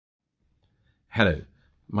Hello,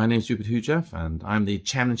 my name is Rupert Hujof and I'm the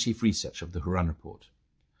Chairman and Chief Researcher of the Hurun Report.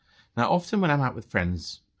 Now, often when I'm out with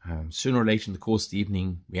friends, sooner or later in the course of the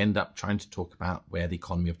evening, we end up trying to talk about where the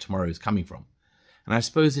economy of tomorrow is coming from. And I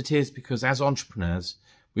suppose it is because as entrepreneurs,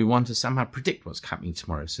 we want to somehow predict what's happening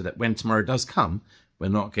tomorrow so that when tomorrow does come, we're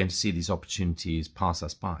not going to see these opportunities pass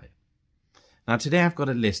us by. Now, today I've got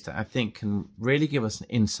a list that I think can really give us an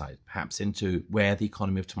insight, perhaps into where the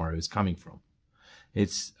economy of tomorrow is coming from.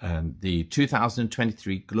 It's the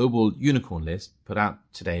 2023 Global Unicorn List put out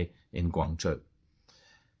today in Guangzhou.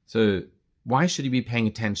 So why should you be paying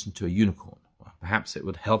attention to a unicorn? Well, perhaps it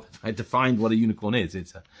would help if I defined what a unicorn is.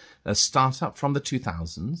 It's a startup from the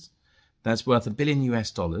 2000s that's worth $1 billion,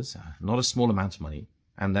 not a small amount of money,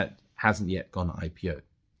 and that hasn't yet gone IPO.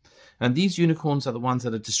 And these unicorns are the ones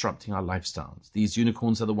that are disrupting our lifestyles. These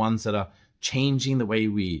unicorns are the ones that are changing the way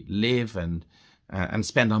we live and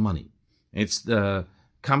spend our money. It's the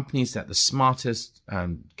companies that the smartest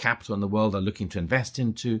capital in the world are looking to invest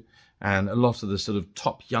into, and a lot of the sort of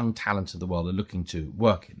top young talent of the world are looking to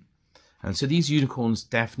work in. And so these unicorns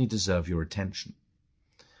definitely deserve your attention.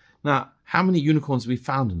 Now, how many unicorns have we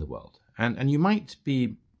found in the world? And you might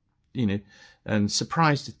be,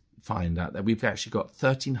 surprised to find out that we've actually got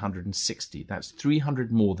 1,360. That's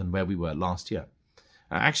 300 more than where we were last year.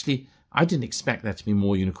 Actually, I didn't expect there to be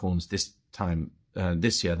more unicorns this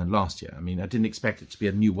year than last year. I mean, I didn't expect it to be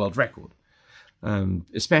a new world record,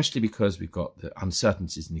 especially because we've got the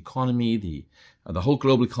uncertainties in the economy, the whole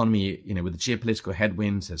global economy, with the geopolitical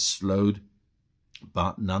headwinds has slowed.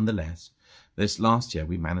 But nonetheless, this last year,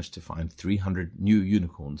 we managed to find 300 new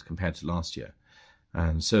unicorns compared to last year.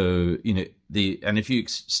 And so, and if you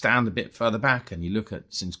stand a bit further back and you look at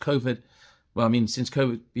since COVID, well, I mean,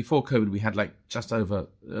 before COVID, we had just over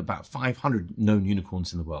about 500 known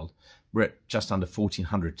unicorns in the world. We're at just under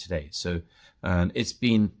 1,400 today. So it's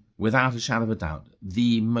been, without a shadow of a doubt,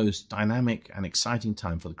 the most dynamic and exciting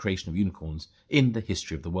time for the creation of unicorns in the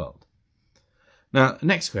history of the world. Now, the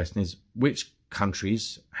next question is, which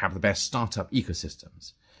countries have the best startup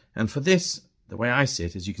ecosystems? And for this, the way I see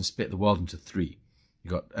it is you can split the world into three.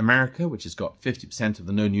 You've got America, which has got 50% of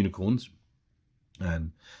the known unicorns,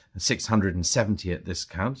 and 670 at this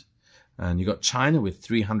count. And you've got China with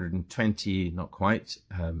 320, not quite.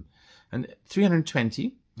 And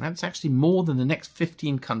 320, that's actually more than the next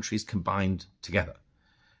 15 countries combined together.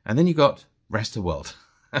 And then you've got rest of the world.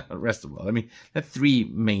 Rest of the world. I mean, there are three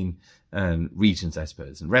main regions, I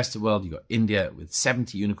suppose. And rest of the world, you've got India with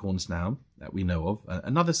 70 unicorns now that we know of.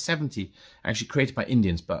 Another 70 actually created by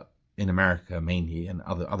Indians, but in America mainly and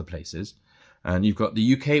other places. And you've got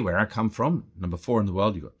the UK, where I come from, number 4 in the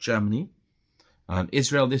world. You've got Germany.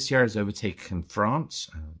 Israel this year has overtaken France,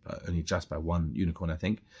 but only just by one unicorn, I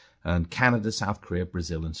think. And Canada, South Korea,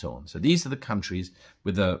 Brazil, and so on. So these are the countries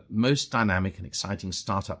with the most dynamic and exciting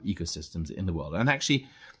startup ecosystems in the world. And actually,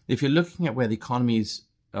 if you're looking at where the economies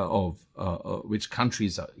which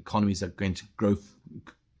countries' economies are going to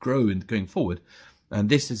grow in going forward, and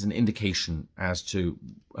this is an indication as to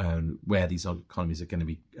where these economies are going to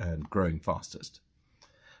be growing fastest.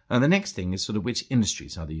 And the next thing is sort of which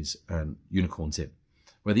industries are these unicorns in?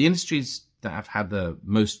 Well, the industries that have had the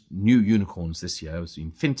most new unicorns this year has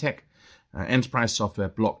been FinTech, enterprise software,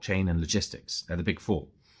 blockchain, and logistics. They're the big 4.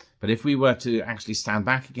 But if we were to actually stand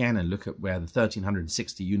back again and look at where the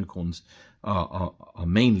 1,360 unicorns are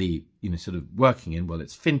mainly, sort of working in, well,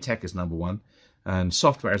 it's FinTech is number 1, and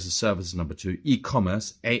software as a service is number 2,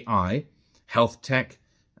 e-commerce, AI, health tech,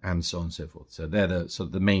 and so on and so forth. So they're the sort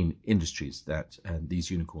of the main industries that these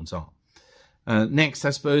unicorns are. Next,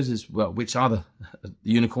 I suppose, is, well, which are the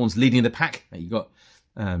unicorns leading the pack? You got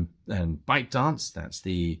ByteDance, that's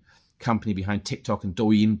the company behind TikTok and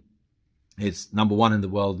Douyin. It's number 1 in the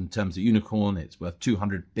world in terms of unicorn. It's worth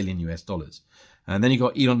 $200 billion. And then you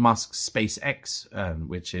got Elon Musk's SpaceX,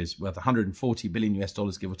 which is worth $140 billion,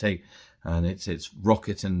 give or take. And it's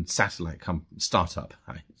rocket and satellite startup.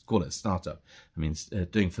 Let's call it a startup. I mean, it's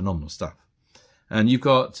doing phenomenal stuff. And you've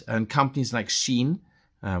got companies like Shein,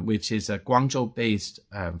 which is a Guangzhou-based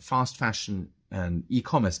fast fashion and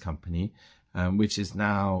e-commerce company, which is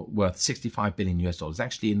now worth $65 billion.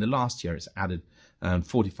 Actually, in the last year, it's added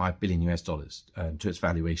 $45 billion to its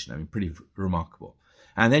valuation. I mean, pretty remarkable.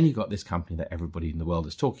 And then you've got this company that everybody in the world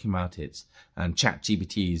is talking about. It's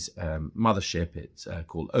ChatGPT's mothership. It's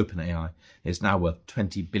called OpenAI. It's now worth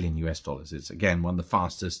 $20 billion. It's, again, one of the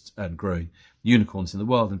fastest growing unicorns in the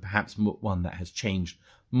world, and perhaps one that has changed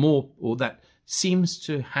more, or that seems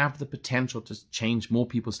to have the potential to change more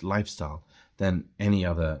people's lifestyle than any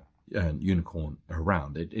other unicorn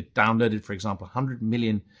around. It downloaded, for example, 100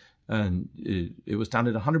 million And it was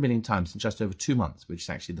downloaded 100 million times in just over 2 months, which is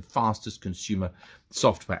actually the fastest consumer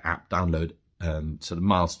software app download sort of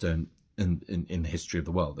milestone in the history of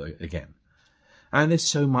the world, again. And there's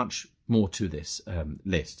so much more to this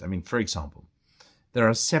list. I mean, for example, there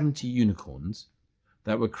are 70 unicorns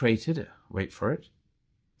that were created, wait for it,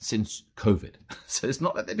 since COVID. So it's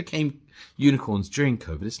not that they became unicorns during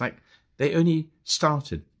COVID. It's like they only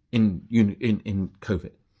started in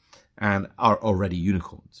COVID and are already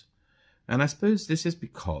unicorns. And I suppose this is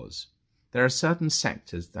because there are certain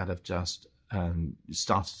sectors that have just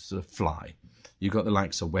started to sort of fly. You've got the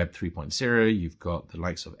likes of Web 3.0, you've got the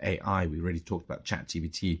likes of AI, we already talked about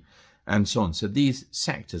ChatGPT, and so on. So these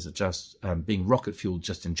sectors are just being rocket fueled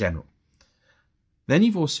just in general. Then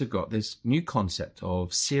you've also got this new concept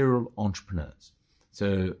of serial entrepreneurs.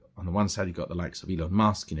 So on the one side, you've got the likes of Elon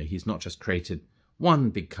Musk. He's not just created one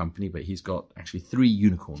big company, but he's got actually 3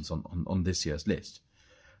 unicorns on this year's list.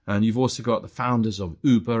 And you've also got the founders of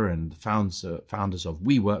Uber and the founders of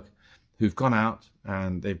WeWork, who've gone out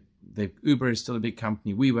and Uber is still a big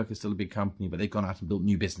company, WeWork is still a big company, but they've gone out and built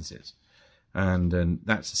new businesses. And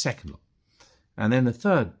that's the second lot. And then the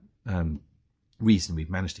third reason we've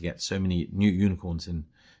managed to get so many new unicorns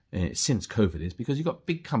since COVID is because you've got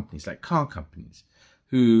big companies like car companies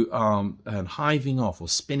who are hiving off or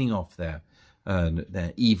spinning off their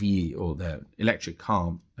EV or their electric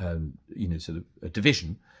car, sort of a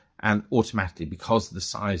division, and automatically, because of the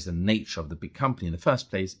size and nature of the big company in the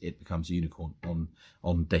first place, it becomes a unicorn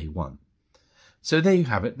on day one. So there you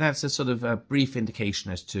have it. That's a sort of a brief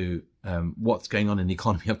indication as to what's going on in the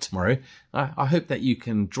economy of tomorrow. I hope that you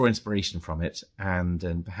can draw inspiration from it,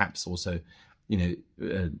 and perhaps also,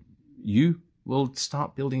 you will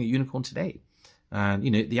start building a unicorn today. And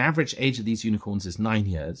the average age of these unicorns is 9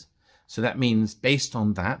 years. So that means, based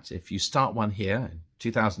on that, if you start one here in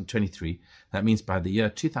 2023, that means by the year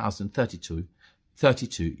 2032,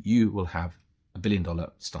 you will have $1 billion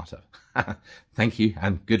startup. Thank you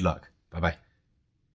and good luck. Bye-bye.